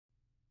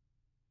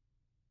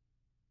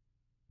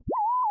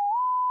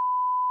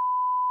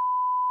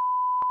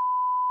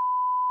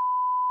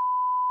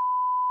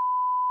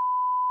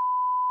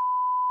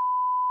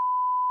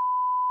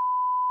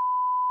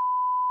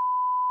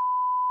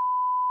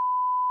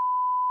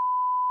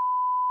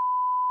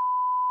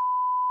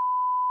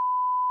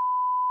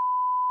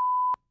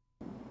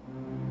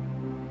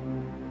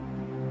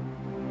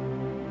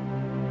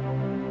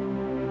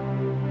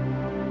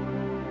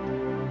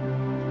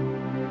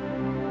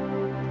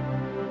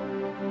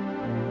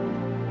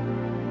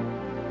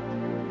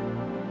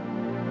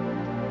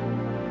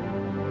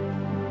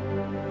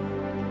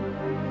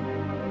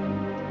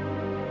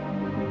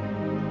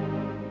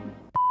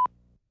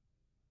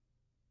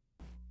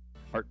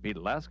Heartbeat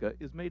Alaska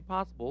is made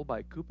possible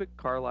by Kupik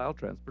Carlisle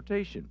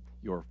Transportation,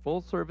 your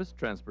full-service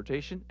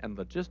transportation and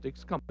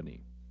logistics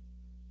company.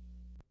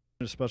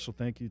 A special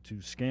thank you to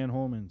Scan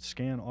Home and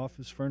Scan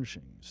Office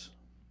Furnishings.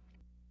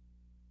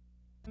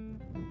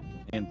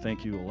 And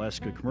thank you,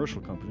 Alaska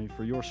Commercial Company,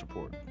 for your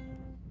support.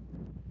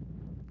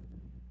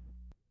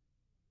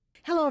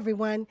 Hello,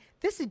 everyone.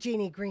 This is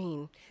Jeannie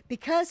Green.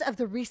 Because of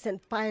the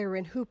recent fire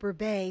in Hooper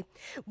Bay,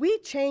 we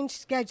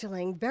changed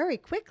scheduling very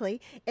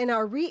quickly in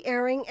our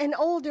re-airing an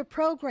older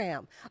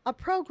program, a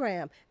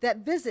program that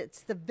visits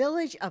the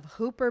village of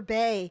Hooper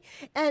Bay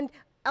and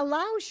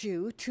allows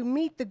you to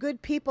meet the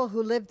good people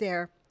who live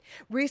there.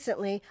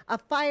 Recently, a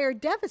fire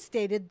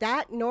devastated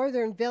that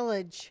northern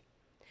village.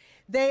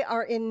 They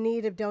are in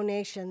need of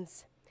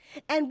donations.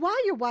 And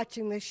while you're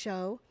watching this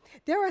show,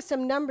 there are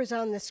some numbers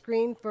on the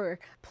screen for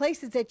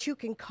places that you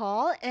can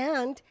call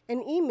and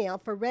an email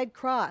for Red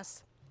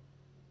Cross.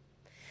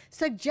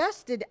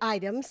 Suggested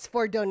items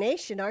for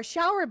donation are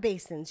shower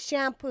basins,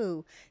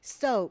 shampoo,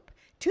 soap,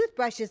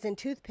 toothbrushes and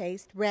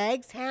toothpaste,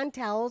 rags, hand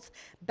towels,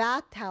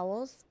 bath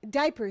towels,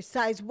 diapers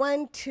size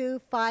 1,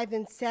 2, 5,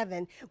 and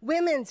 7,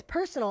 women's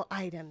personal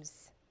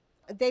items.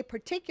 They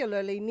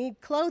particularly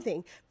need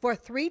clothing for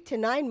 3 to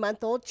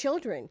 9-month-old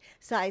children,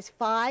 size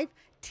 5,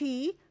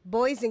 T,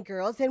 boys and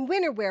girls, and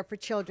winter wear for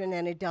children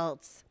and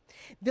adults.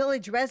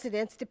 Village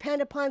residents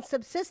depend upon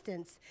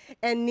subsistence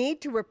and need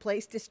to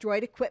replace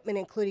destroyed equipment,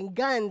 including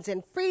guns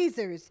and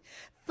freezers,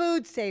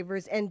 food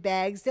savers and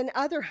bags, and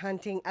other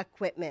hunting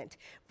equipment.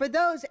 For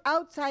those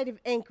outside of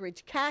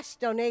Anchorage, cash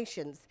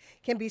donations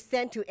can be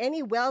sent to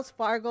any Wells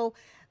Fargo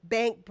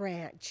bank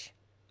branch.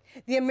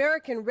 The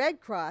American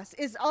Red Cross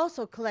is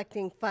also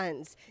collecting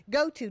funds.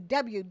 Go to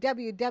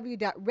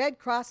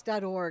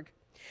www.redcross.org.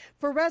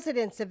 For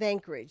residents of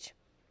Anchorage,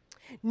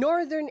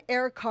 Northern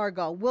Air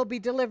Cargo will be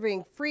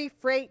delivering free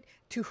freight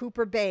to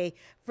Hooper Bay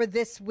for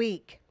this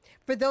week.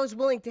 For those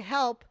willing to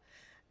help,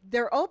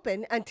 they're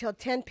open until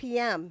 10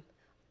 p.m.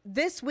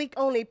 This week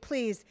only.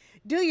 Please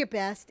do your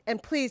best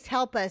and please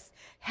help us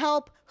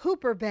help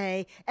Hooper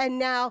Bay. And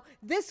now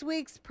this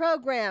week's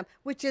program,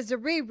 which is a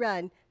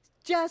rerun,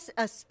 just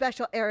a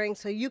special airing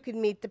so you can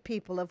meet the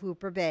people of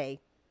Hooper Bay.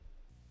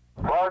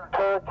 1, 2,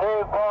 3,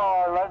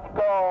 4, let's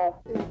go.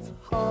 It's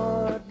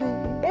Heartbeat.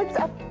 It's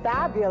a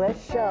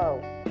fabulous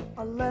show.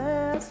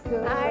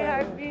 Alaska. Hi,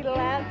 Heartbeat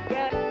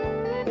Alaska.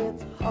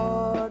 It's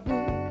Heartbeat.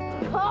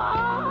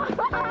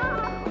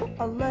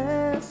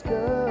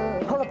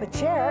 Alaska. Pull up a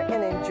chair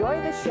and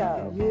enjoy the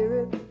show. Hear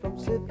it from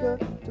Sitka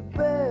to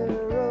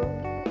Barrow.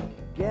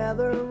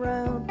 Gather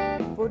around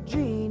for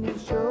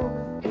Jeannie's show.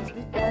 It's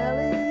the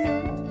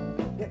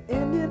Aleut, the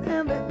Indian,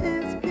 and the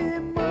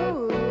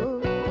Eskimo.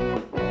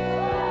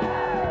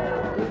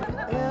 It's the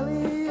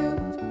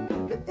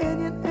Aleut, the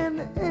Indian, and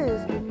the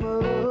Eskimo.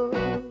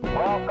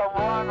 Welcome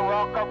one,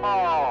 welcome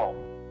all.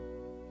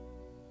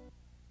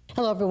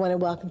 Hello, everyone, and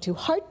welcome to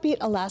Heartbeat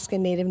Alaska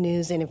Native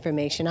News and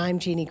Information. I'm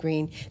Jeannie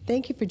Green.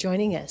 Thank you for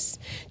joining us.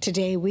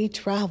 Today, we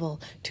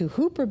travel to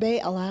Hooper Bay,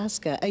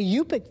 Alaska, a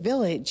Yupik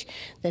village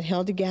that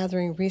held a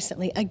gathering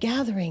recently, a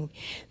gathering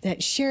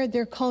that shared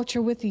their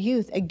culture with the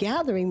youth, a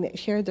gathering that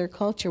shared their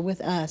culture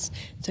with us.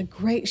 It's a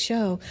great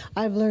show.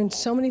 I've learned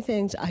so many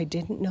things I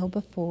didn't know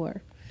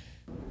before.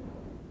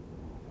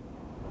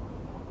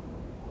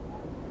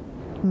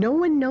 No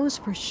one knows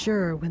for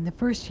sure when the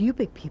first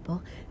Yupik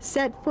people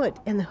set foot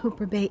in the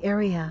Hooper Bay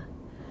area.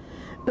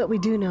 But we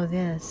do know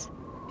this.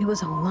 It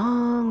was a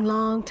long,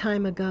 long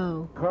time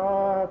ago.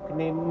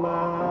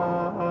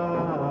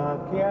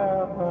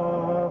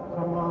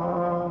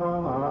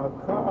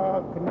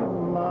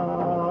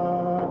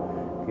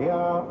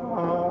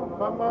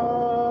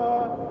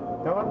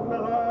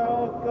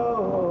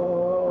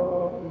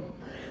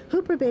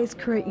 Hooper Bay's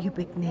current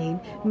Yupik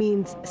name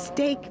means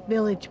Stake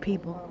Village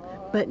People.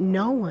 But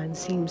no one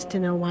seems to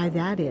know why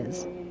that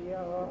is.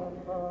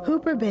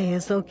 Hooper Bay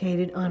is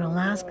located on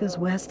Alaska's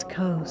west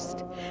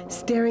coast,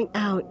 staring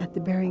out at the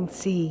Bering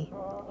Sea.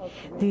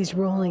 These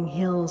rolling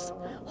hills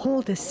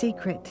hold a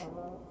secret.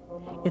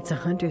 It's a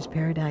hunter's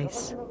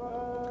paradise.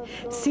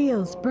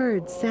 Seals,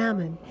 birds,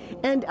 salmon,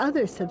 and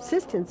other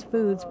subsistence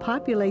foods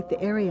populate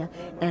the area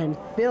and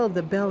fill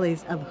the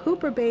bellies of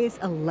Hooper Bay's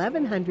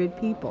 1,100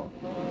 people.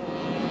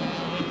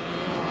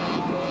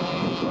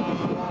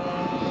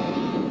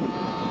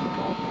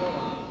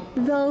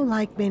 Though,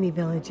 like many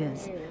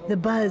villages, the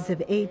buzz of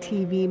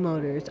ATV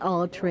motors,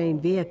 all-terrain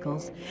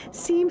vehicles,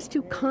 seems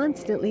to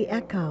constantly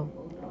echo.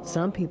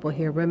 Some people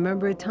here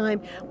remember a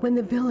time when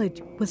the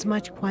village was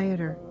much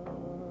quieter.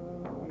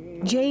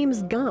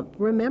 James Gump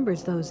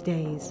remembers those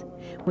days.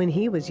 When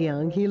he was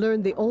young, he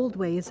learned the old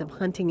ways of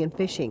hunting and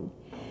fishing.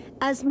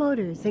 As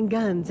motors and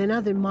guns and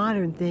other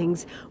modern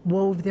things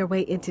wove their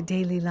way into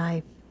daily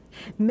life,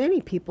 many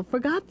people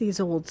forgot these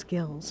old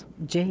skills.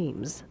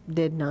 James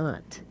did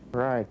not.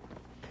 Right.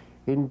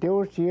 In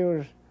those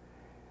years,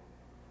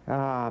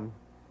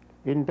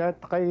 in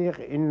that kayak,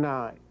 in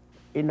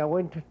the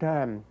winter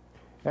time,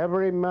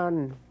 every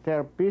man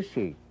they're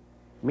busy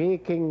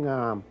making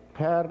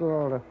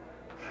paddle,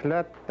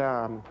 sled,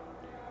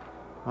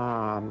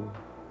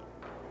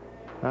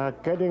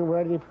 getting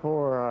ready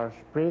for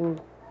spring,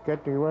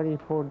 getting ready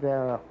for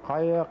the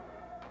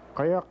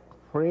kayak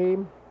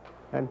frame,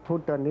 and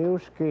put a new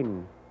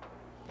skin.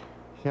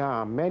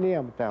 Yeah, many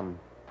of them.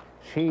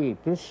 See,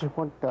 this is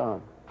what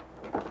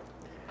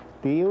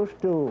they used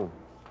to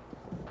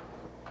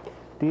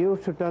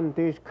done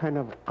this kind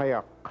of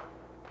kayak.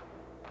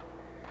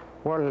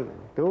 Well,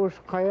 those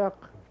kayak,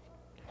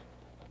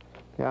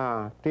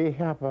 yeah, they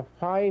have a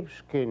 5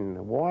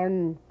 skin.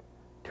 1,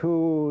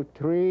 2,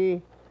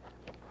 3,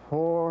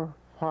 4,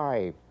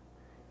 5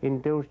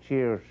 in those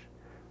years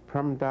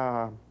from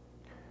the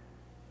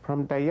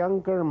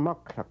younger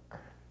mukluk.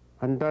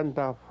 And then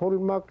the full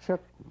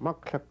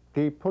mukluk,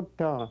 they put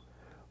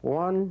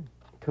 1,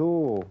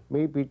 2,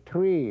 maybe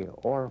 3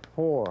 or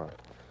 4.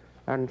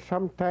 And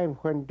sometimes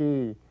when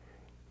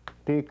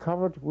they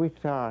covered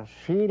with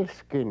seal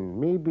skin,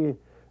 maybe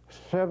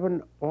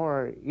 7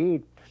 or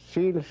 8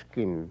 seal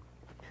skin.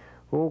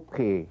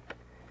 Okay.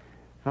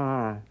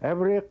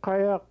 Every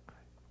kayak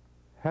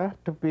has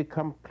to be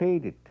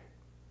completed.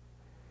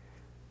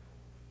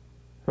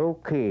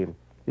 Okay.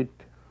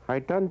 I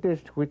done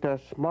this with a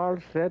small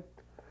sled.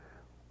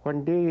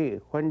 When they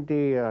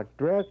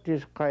drag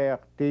this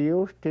kayak, they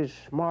use this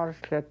small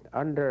sled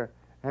under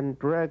and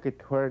drag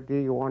it where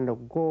they want to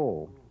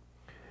go.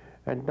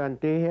 And then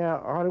they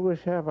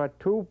always have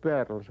 2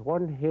 paddles,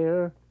 one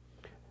here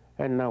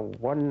and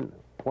one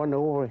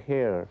over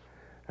here,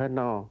 and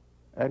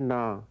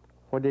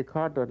what they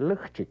call the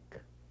lichtig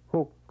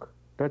hook.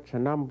 That's the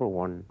number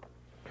 1.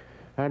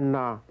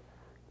 And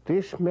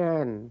this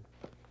man,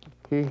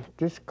 he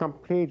just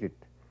completed.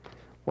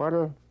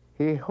 Well,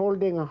 he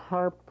holding a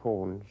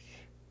harpoon,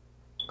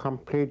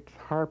 complete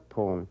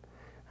harpoon,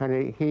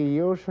 and he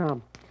used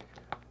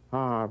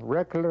a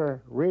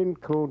regular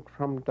raincoat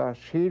from the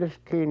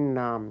sealskin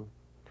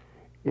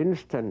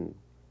intestine.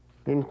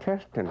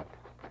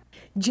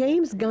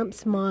 James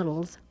Gump's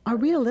models are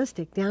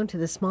realistic down to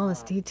the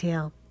smallest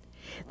detail.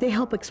 They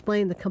help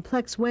explain the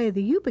complex way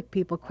the Yupik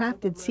people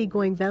crafted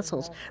seagoing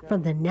vessels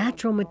from the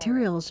natural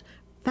materials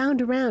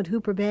found around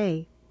Hooper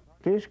Bay.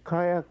 This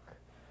kayak,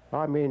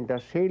 I mean the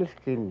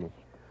sealskin,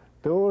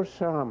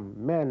 those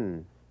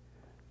men,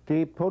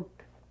 they put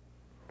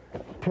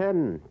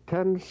 10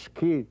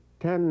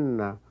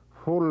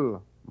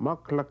 full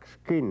mukluk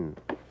skin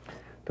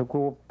to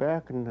go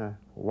back in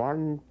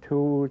 1,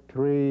 2,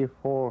 3,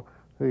 4,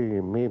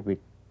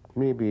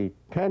 maybe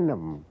 10 of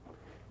them.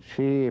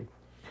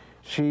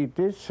 See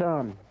this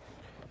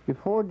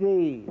before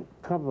they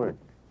covered.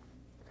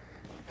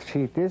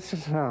 See, this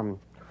is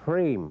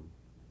frame.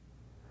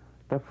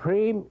 The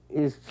frame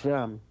is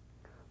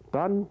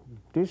done.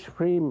 This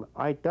frame,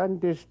 I done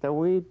this the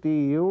way they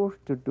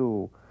used to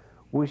do,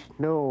 with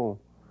no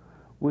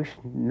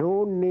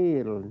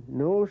nail,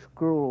 no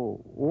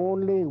screw,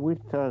 only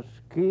with a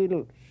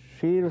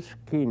seal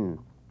skin.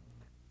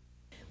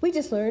 We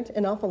just learned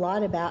an awful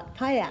lot about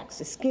kayaks,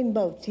 the skin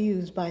boats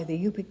used by the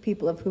Yupik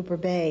people of Hooper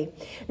Bay.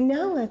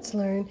 Now let's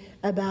learn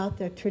about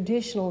the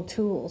traditional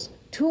tools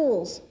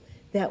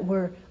that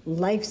were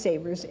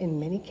lifesavers in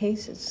many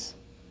cases.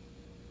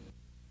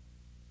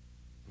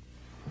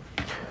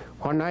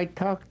 When I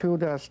talk to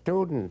the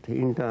student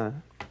in the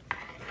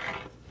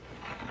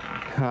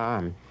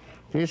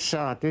this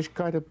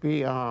got to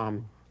be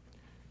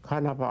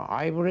kind of a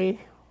ivory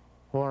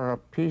or a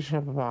piece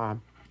of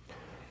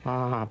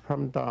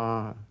from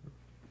the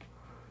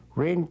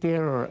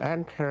reindeer or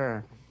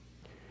antler,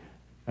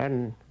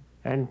 and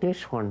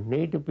this one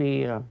need to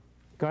be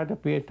got to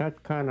be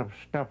that kind of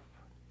stuff.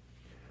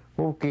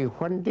 Okay,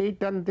 when they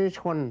done this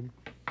one,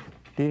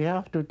 they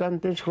have to done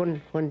this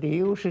one. When they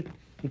use it,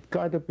 it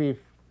got to be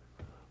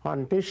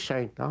on this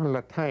side all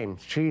the time.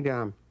 See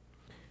them.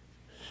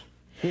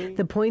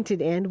 The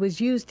pointed end was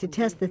used to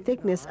test the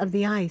thickness of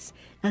the ice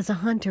as a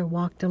hunter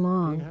walked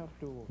along.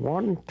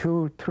 1,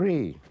 2,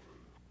 3.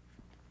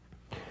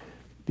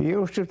 They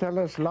used to tell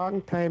us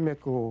long time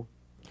ago,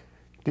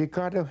 they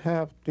got to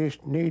have this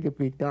need to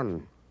be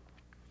done.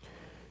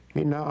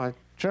 You know,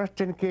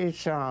 just in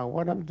case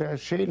one of the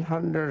seal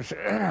hunters,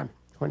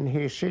 when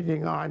he's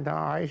sitting on the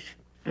ice,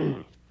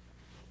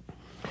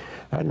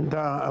 and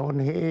when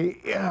he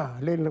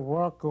little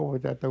walk over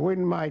that, the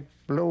wind might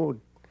blow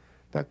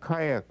the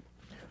kayak.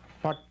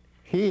 But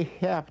he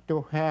have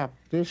to have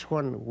this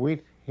one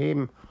with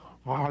him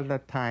all the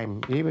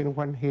time, even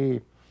when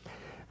he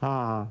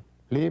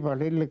leave a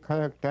little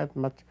kayak that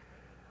much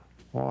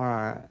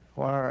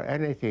or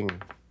anything.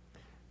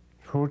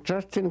 So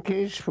just in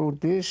case for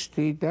this,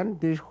 they done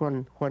this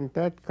one, when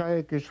that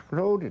kayak is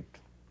floated,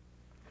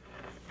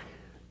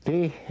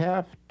 they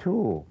have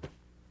to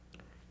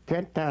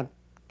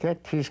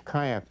get his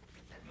kayak.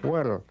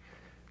 Well,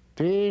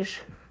 this,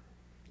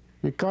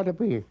 it gotta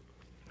be,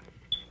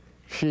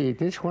 see,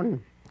 this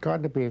one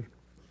gotta be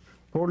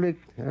pulled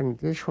and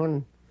this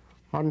one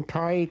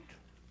untied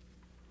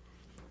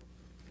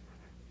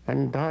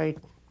and tied.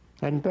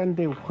 And then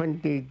when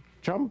they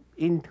jump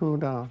into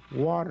the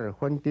water,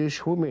 when they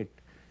swim it,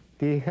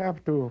 they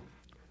have to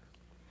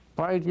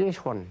buy this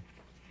one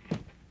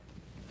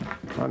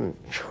and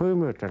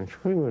swim it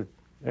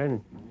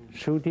And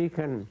so he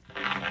can,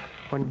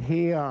 when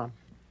he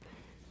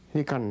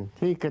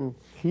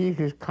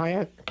his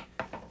kayak,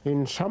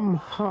 and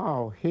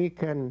somehow he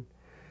can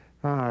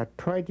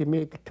try to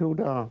make it to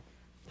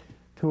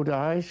the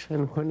ice,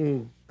 and when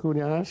he go to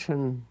the ice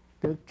and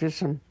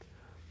just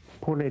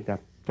pull it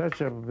up.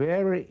 That's a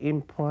very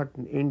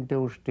important in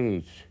those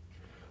days.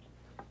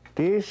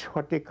 This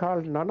what they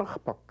call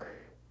nanakpak.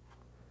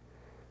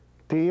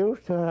 They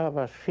used to have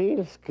a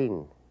seal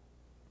skin.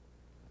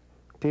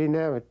 They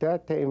never,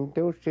 that in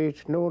those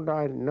days, no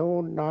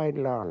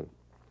nylon.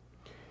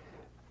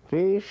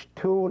 These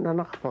two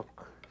nanakpak,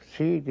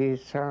 see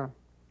these,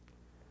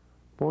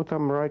 both of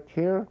them right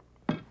here,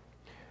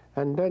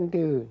 and then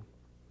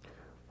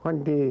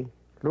when they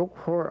look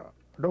for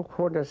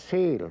the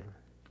seal,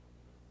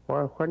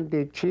 or when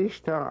they chase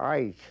the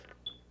ice,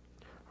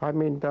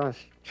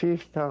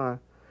 chase the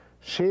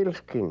seal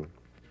skin,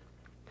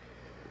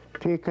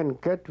 they can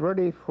get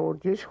ready for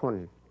this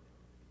one.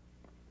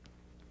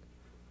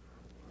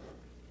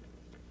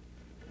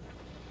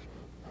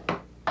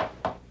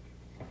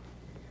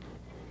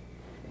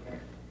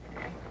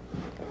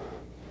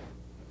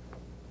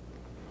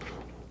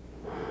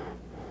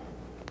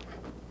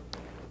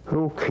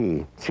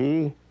 Okay,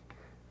 see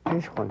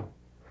this one.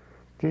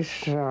 This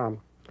is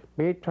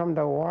made from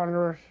the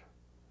walrus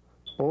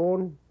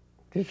bone.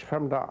 This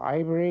from the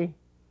ivory.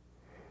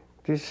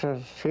 This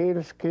is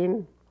seal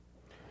skin,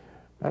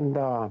 and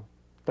the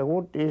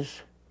wood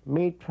is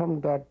made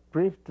from the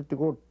drifted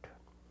wood.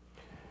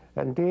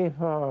 And they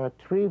have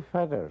 3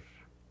 feathers.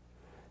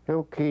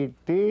 Okay,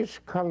 these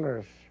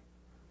colors,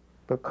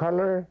 the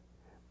color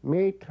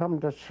made from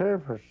the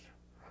surface.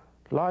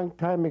 Long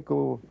time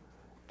ago,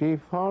 they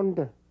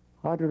found,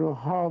 I don't know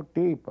how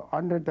deep,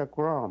 under the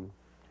ground.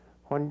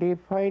 When they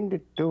find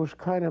it, those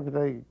kind of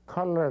the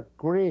color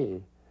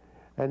gray,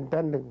 and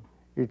then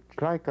it's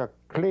like a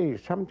clay,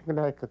 something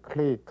like a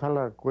clay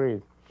color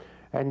gray.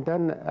 And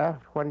then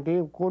when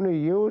they're going to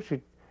use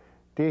it,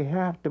 they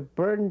have to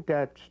burn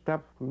that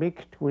stuff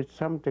mixed with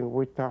something,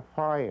 with a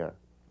fire.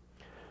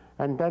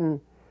 And then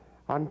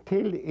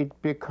until it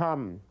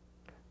become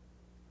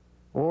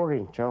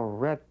orange or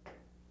red,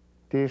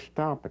 they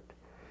stop it.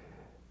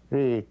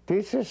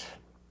 This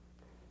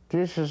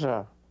is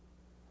a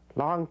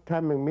long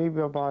time,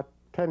 maybe about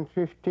 10,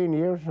 15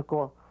 years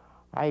ago.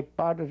 I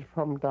bought it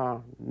from the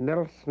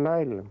Nelson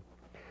Island.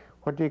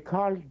 What they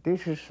call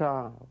this is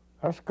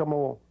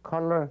Eskimo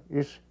color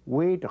is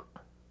Wedak.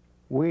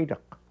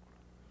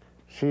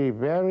 See,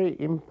 very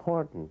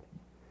important.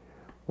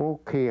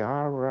 Okay,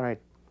 all right.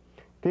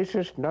 This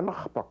is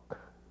Nanakpak.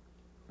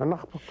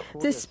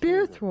 The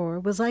spear thrower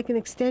was like an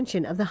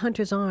extension of the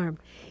hunter's arm.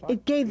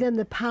 It gave them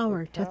the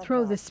power to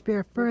throw the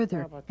spear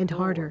further and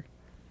harder.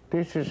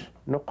 This is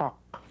Nukak.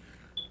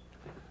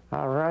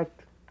 All right.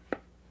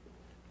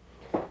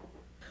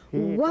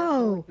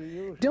 Whoa!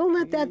 Don't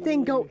let that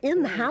thing go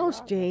in the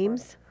house,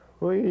 James.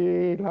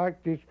 We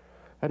like this,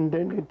 and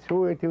then he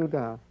threw it to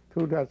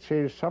that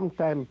seal.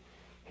 Sometimes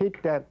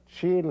hit that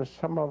seal, and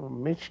some of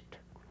them missed.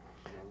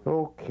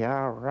 Okay,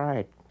 all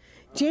right.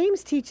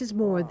 James teaches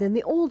more than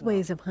the old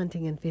ways of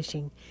hunting and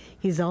fishing.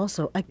 He's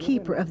also a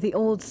keeper of the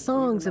old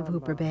songs of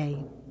Hooper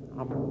Bay.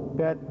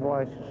 Bad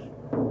voices.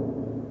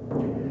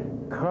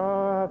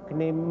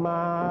 Kaknima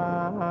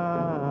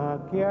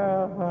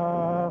kya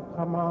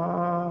kama,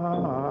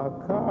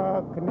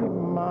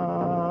 kaknima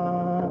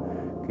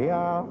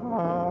kya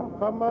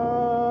kama,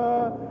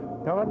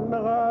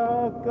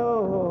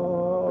 tanakon,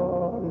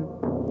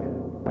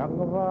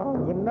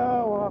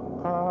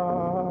 tangwagnawaka,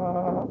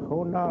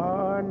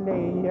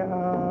 hunaniya,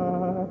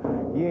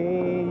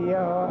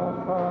 yeya,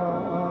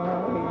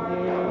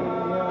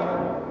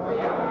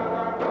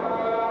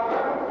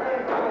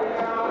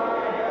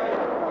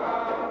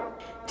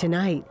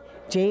 Tonight,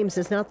 James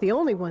is not the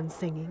only one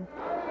singing.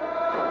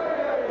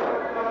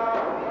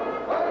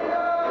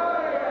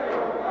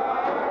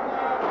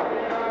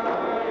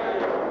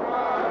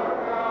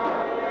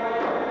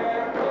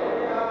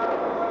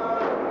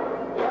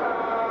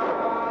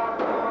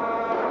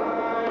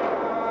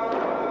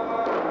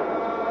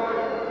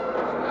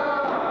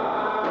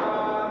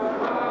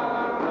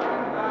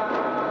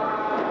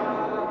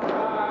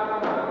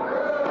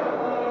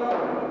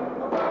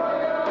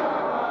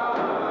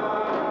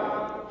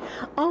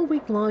 All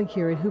week long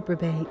here in Hooper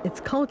Bay, it's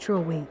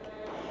Cultural Week.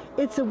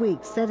 It's a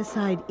week set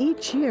aside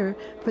each year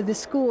for the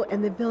school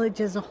and the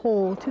village as a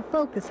whole to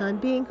focus on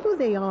being who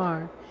they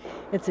are.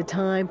 It's a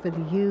time for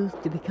the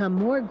youth to become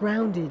more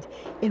grounded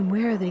in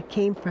where they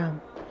came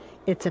from.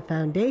 It's a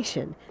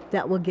foundation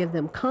that will give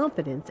them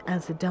confidence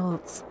as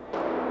adults.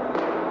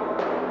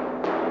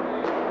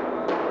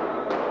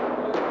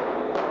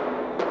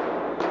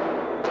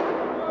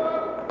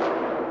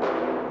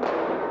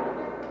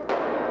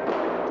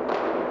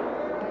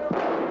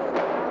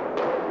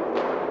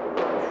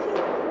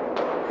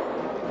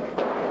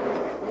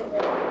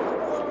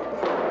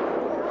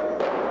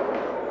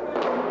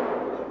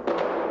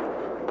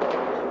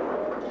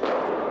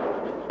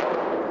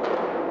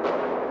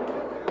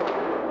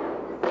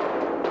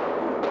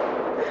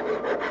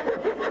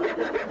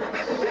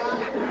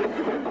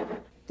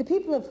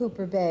 people of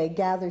Hooper Bay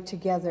gather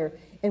together,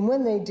 and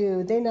when they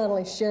do, they not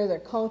only share their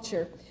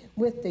culture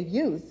with the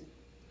youth,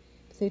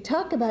 but they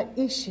talk about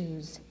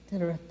issues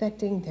that are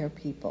affecting their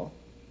people.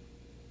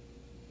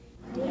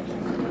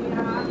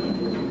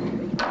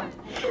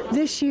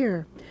 This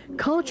year,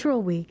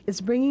 Cultural Week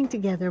is bringing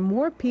together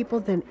more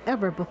people than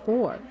ever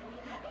before.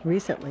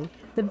 Recently,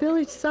 the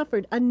village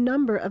suffered a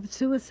number of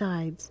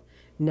suicides.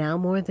 Now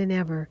more than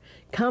ever,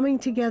 coming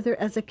together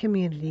as a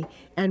community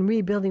and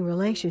rebuilding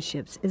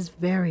relationships is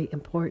very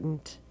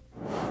important.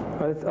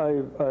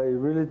 I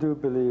really do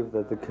believe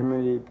that the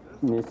community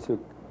needs to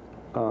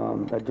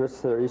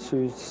address their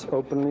issues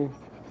openly.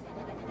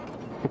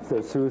 If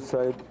there's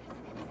suicide,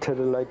 tell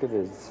it like it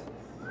is.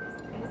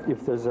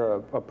 If there's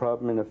a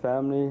problem in a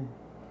family,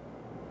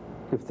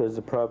 if there's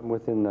a problem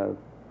within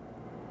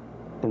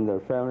their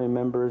family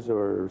members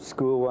or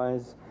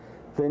school-wise,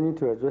 they need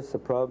to address the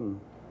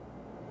problem.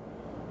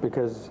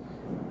 Because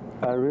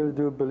I really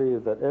do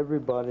believe that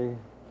everybody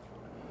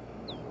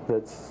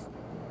that's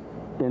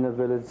in a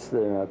village,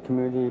 a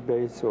community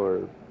base,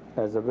 or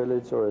as a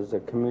village, or as a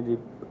community,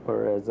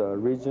 or as a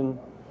region,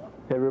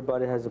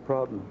 everybody has a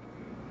problem,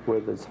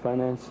 whether it's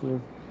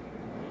financially,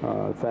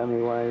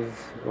 family-wise,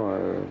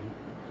 or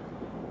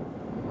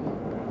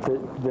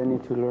they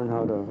need to learn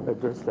how to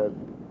address that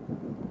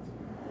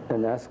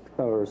and ask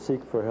or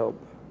seek for help.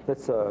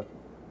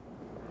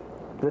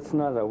 That's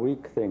not a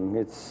weak thing.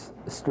 It's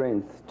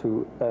strength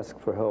to ask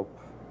for help.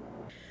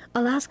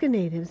 Alaska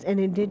Natives and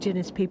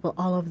Indigenous people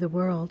all over the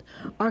world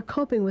are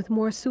coping with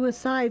more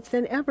suicides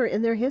than ever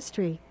in their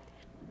history.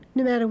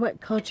 No matter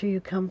what culture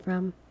you come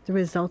from, the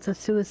results of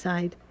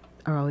suicide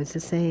are always the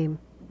same.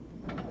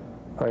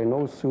 I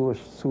know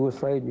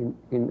suicide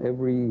in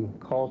every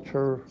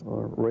culture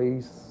or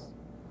race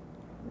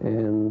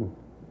and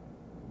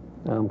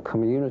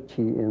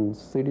community and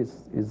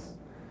cities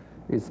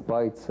is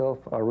by itself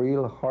a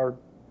real hard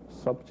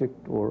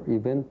subject or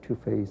event to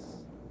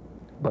face.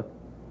 But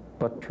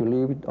to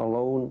leave it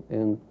alone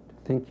and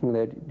thinking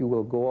that it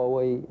will go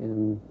away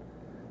and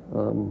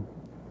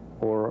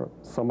or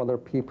some other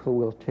people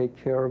will take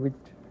care of it,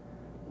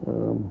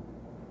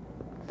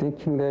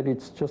 thinking that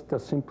it's just a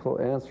simple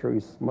answer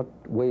is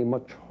way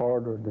much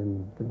harder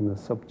than the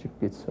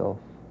subject itself,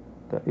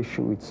 the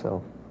issue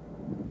itself.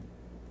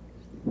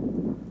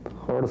 The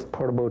hardest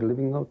part about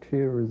living out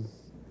here is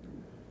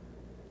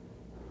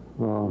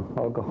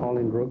alcohol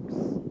and drugs.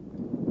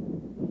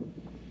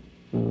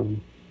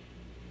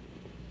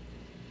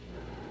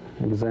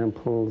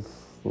 Examples,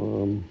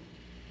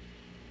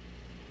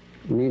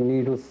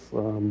 needless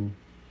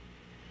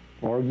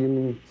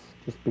arguments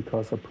just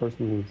because a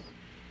person was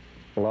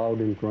loud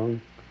and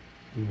drunk.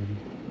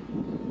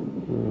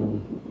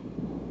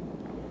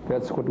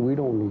 That's what we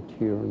don't need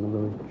here in the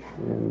village.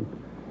 And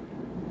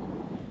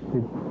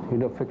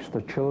it affects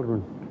the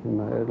children and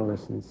the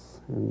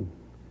adolescents. And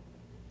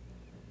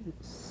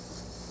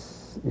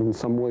in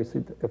some ways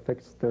it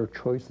affects their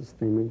choices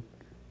they make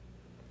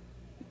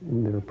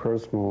in their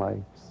personal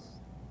lives.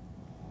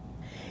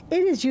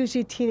 It is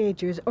usually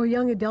teenagers or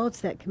young adults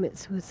that commit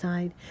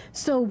suicide,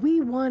 so we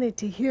wanted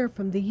to hear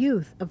from the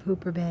youth of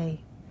Hooper Bay.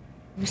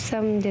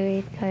 Some do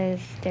it because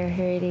they're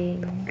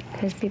hurting,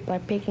 because people are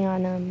picking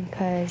on them,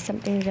 because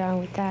something's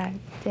wrong with that,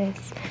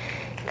 this,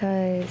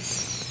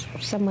 because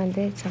someone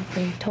did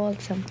something,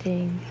 told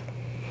something,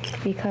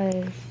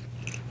 because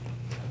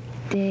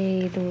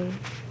they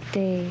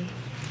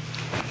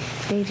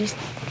just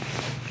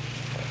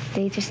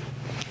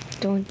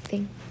don't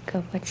think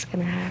of what's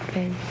gonna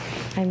happen.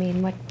 I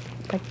mean, what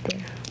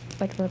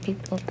will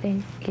people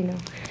think, you know?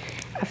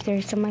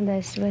 After someone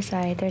does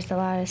suicide, there's a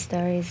lot of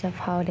stories of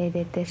how they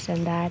did this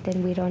and that,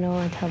 and we don't know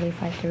until we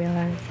find the real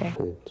answer.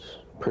 It's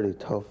pretty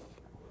tough,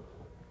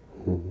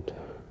 and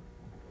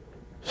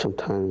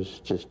sometimes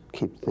just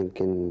keep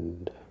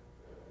thinking,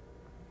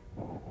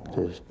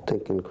 just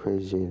thinking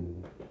crazy,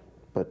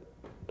 but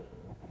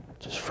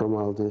just from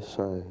all this,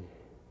 I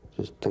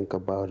just think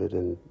about it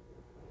and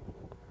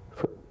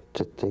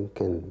to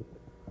think and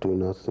do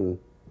nothing.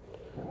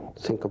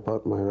 Think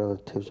about my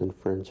relatives and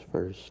friends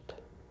first.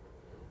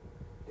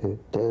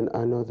 Then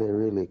I know they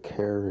really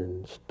care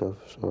and stuff,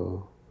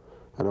 so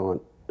I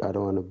don't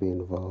want to be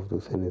involved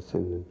with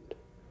anything,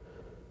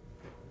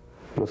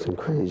 nothing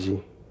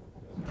crazy.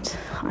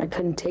 I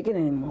couldn't take it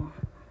anymore.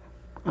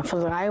 I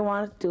felt like I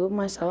wanted to do it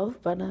myself,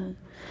 but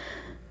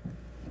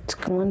it's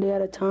one day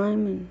at a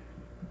time,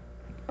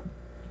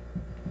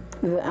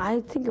 and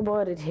I think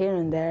about it here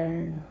and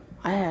there.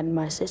 I had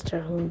my sister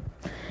who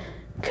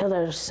killed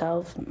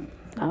herself.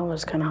 That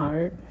was kind of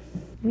hard.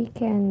 We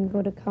can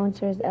go to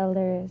counselors,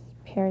 elders,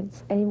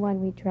 parents,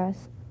 anyone we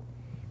trust.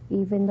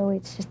 Even though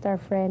it's just our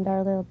friend,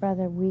 our little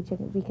brother, we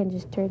can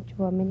just turn to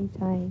them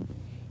anytime.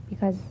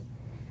 Because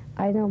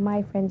I know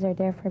my friends are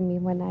there for me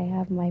when I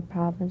have my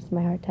problems,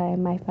 my hard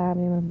time, my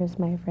family members,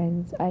 my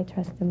friends. I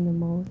trust them the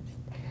most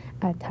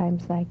at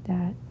times like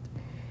that.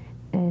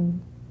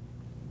 And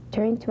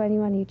turning to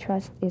anyone you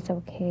trust is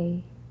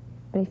okay.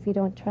 But if you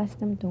don't trust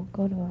them, don't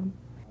go to them.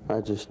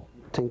 I just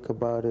think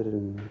about it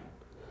and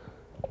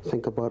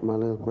think about my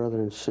little brother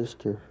and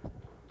sister.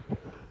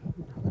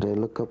 they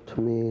look up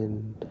to me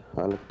and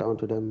I look down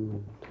to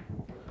them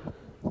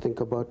and think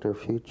about their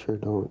future.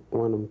 Don't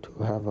want them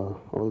to have a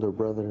older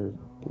brother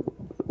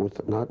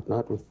with not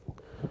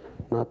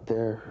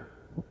there,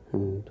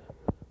 and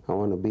I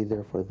want to be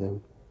there for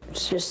them.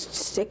 Just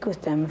stick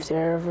with them if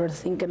they're ever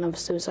thinking of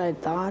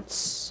suicide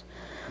thoughts.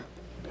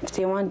 If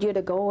they want you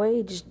to go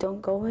away, just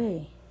don't go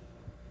away.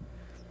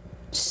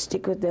 Just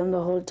stick with them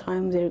the whole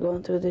time they're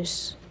going through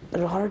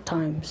their hard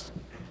times.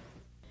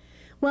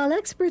 While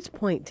experts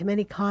point to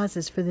many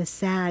causes for this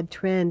sad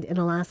trend in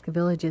Alaska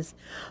villages,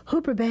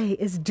 Hooper Bay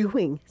is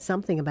doing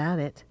something about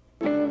it.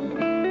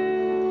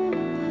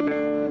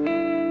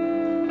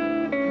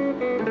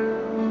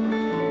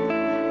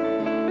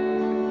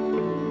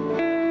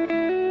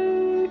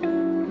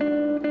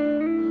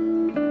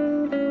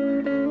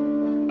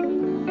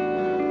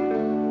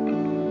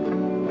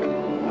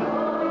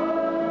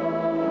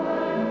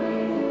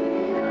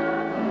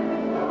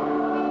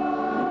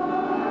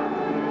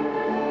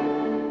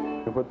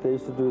 What they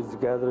used to do is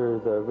gather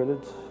the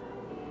village,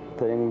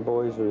 the young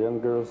boys or young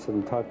girls,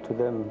 and talk to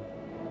them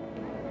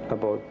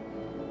about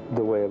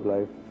the way of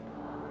life,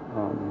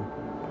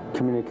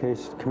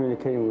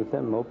 communicating with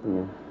them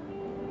openly,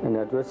 and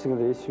addressing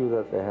the issue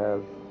that they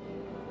have.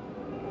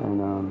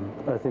 And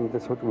I think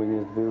that's what we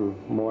need to do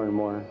more and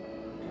more.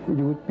 It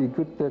would be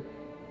good that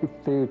if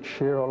they would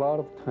share a lot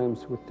of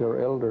times with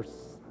their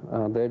elders,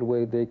 that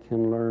way they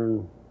can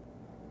learn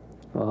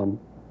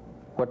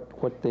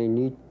what they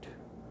need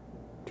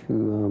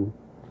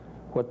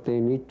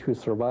to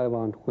survive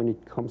on when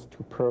it comes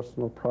to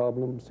personal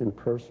problems and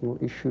personal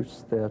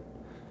issues that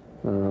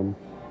an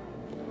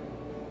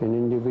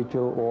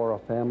individual or a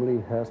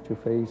family has to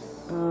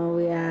face.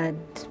 We had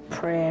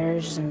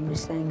prayers and we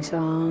sang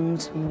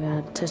songs and we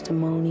had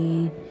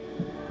testimony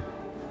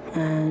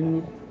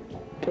and we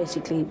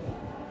basically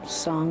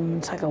sung.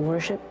 It's like a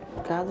worship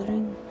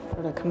gathering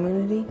for the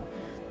community.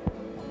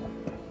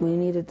 We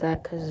needed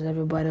that because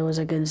everybody was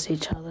against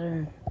each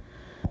other.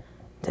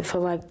 They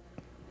felt like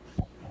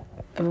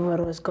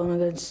everybody was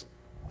going against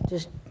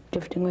just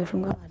drifting away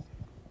from God.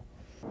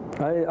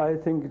 I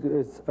think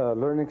it's a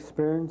learning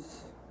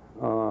experience,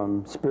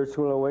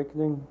 spiritual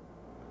awakening.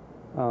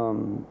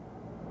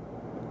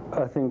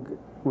 I think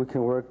we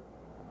can work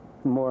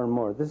more and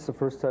more. This is the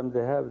first time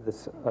they have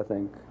this, I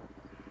think.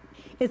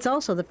 It's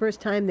also the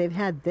first time they've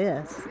had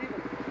this.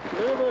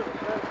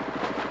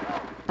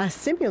 A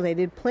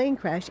simulated plane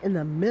crash in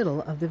the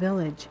middle of the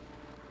village.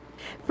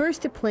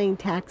 First, a plane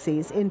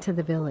taxis into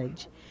the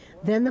village.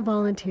 Then the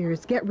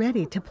volunteers get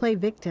ready to play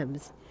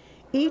victims.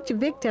 Each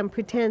victim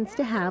pretends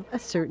to have a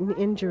certain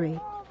injury.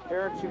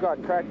 Terrence, you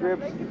got cracked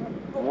ribs.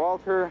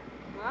 Walter,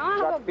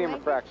 got the femur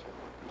fracture.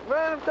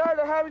 Man, I'm tired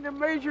of having the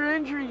major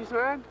injuries,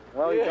 man.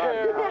 Well, you got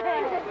it.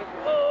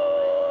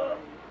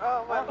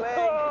 Oh, my leg.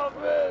 Oh,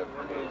 man,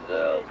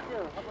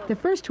 please. The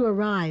first to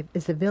arrive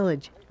is the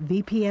village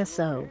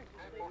VPSO.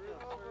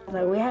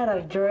 We had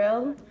a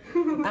drill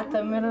at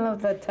the middle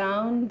of the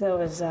town. There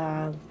was,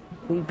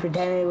 we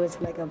pretended it was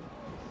like a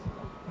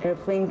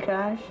airplane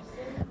crash.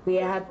 We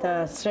had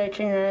the search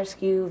and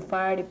rescue,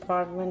 fire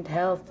department,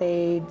 health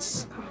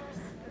aides,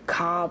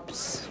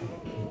 cops,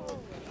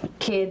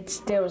 kids.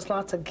 There was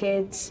lots of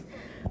kids.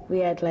 We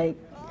had like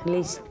at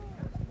least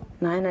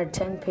 9 or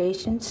 10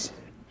 patients.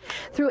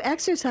 Through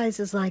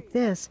exercises like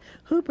this,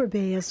 Hooper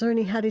Bay is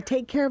learning how to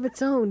take care of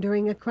its own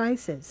during a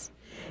crisis.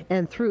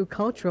 And through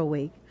Cultural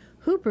Week,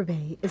 Hooper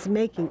Bay is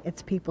making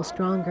its people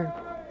stronger.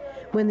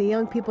 When the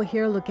young people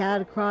here look out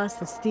across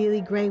the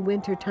steely gray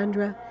winter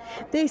tundra,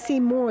 they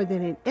see more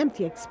than an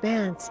empty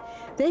expanse.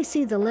 They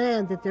see the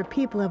land that their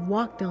people have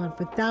walked on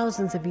for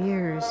thousands of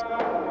years.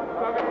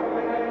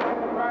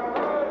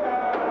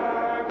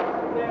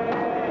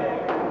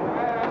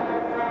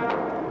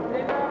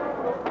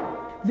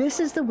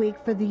 This is the week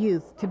for the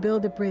youth to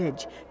build a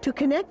bridge, to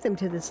connect them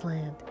to this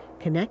land,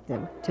 connect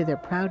them to their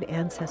proud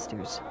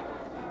ancestors.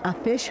 A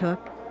fish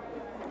hook,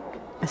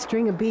 a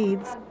string of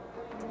beads,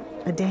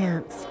 a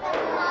dance.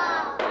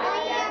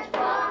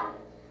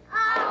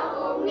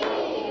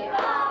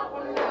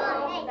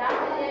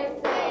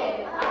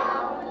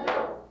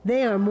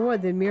 They are more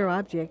than mere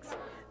objects.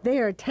 They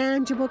are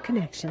tangible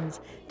connections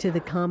to the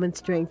common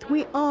strength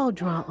we all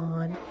draw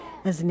on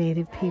as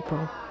Native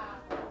people.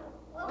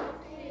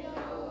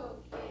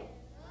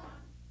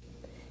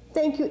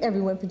 Thank you,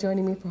 everyone, for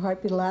joining me for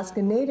Heartbeat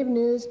Alaska Native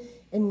News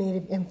and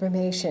Native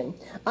Information.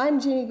 I'm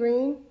Jeannie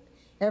Green.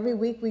 Every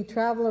week we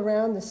travel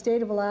around the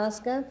state of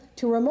Alaska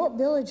to remote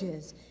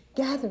villages,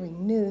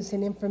 gathering news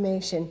and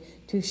information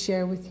to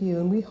share with you,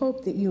 and we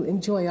hope that you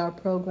enjoy our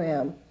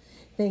program.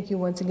 Thank you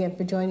once again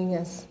for joining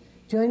us.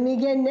 Join me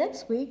again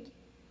next week.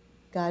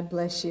 God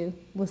bless you.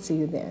 We'll see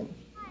you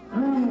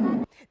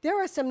then.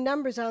 There are some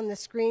numbers on the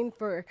screen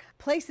for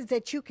places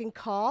that you can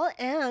call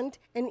and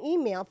an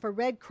email for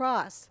Red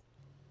Cross.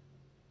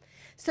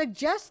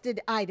 Suggested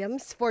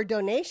items for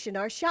donation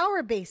are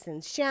shower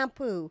basins,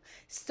 shampoo,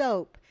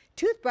 soap,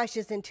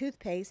 toothbrushes and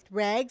toothpaste,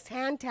 rags,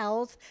 hand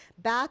towels,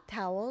 bath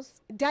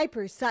towels,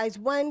 diapers size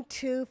 1,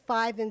 2,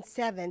 5, and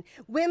 7,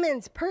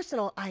 women's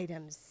personal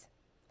items,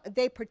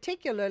 They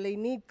particularly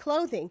need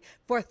clothing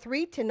for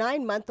 3 to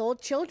 9 month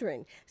old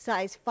children,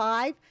 size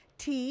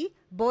 5T,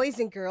 boys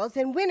and girls,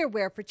 and winter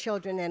wear for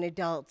children and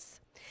adults.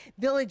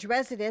 Village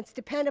residents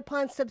depend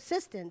upon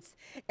subsistence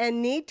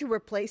and need to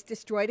replace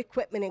destroyed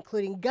equipment,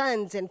 including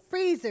guns and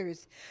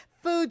freezers,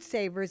 food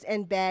savers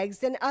and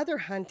bags, and other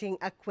hunting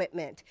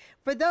equipment.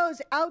 For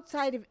those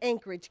outside of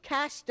Anchorage,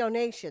 cash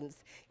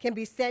donations can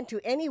be sent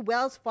to any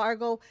Wells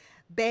Fargo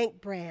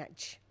bank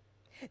branch.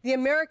 The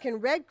American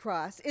Red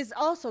Cross is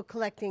also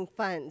collecting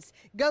funds.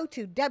 Go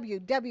to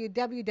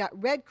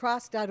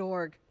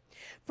www.redcross.org.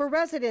 For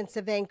residents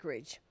of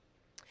Anchorage,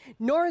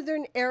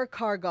 Northern Air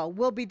Cargo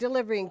will be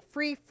delivering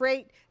free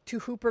freight to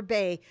Hooper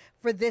Bay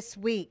for this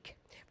week.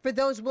 For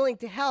those willing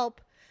to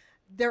help,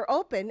 they're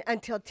open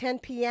until 10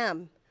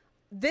 p.m.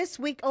 This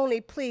week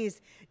only.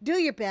 Please do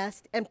your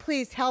best and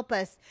please help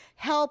us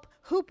help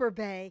Hooper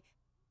Bay.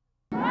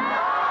 You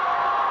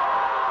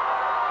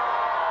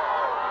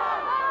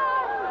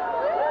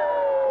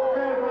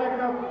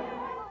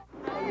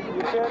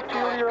can't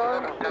feel your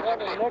arm? You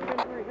have a neck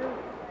injury here?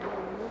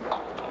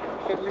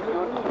 Can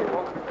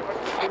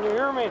you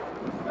hear me?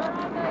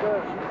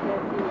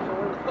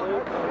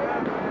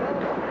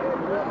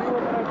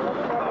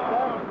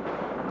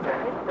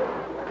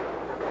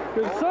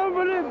 Can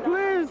somebody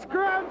please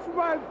scratch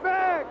my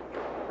back?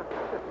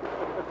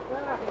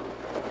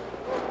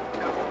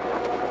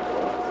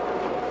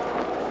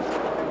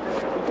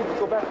 You can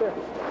go back there.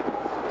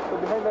 Go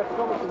behind that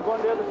stomach and go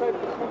on the other side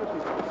of the stomach.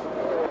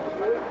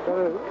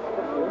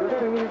 First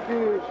thing you do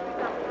is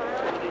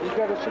you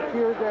got to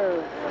secure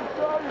there.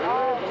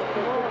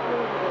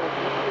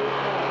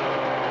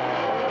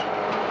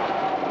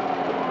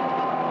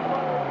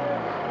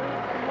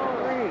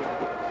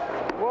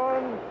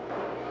 1,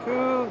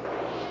 2,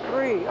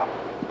 3.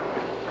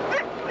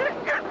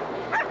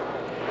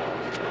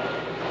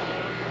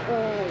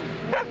 Oh.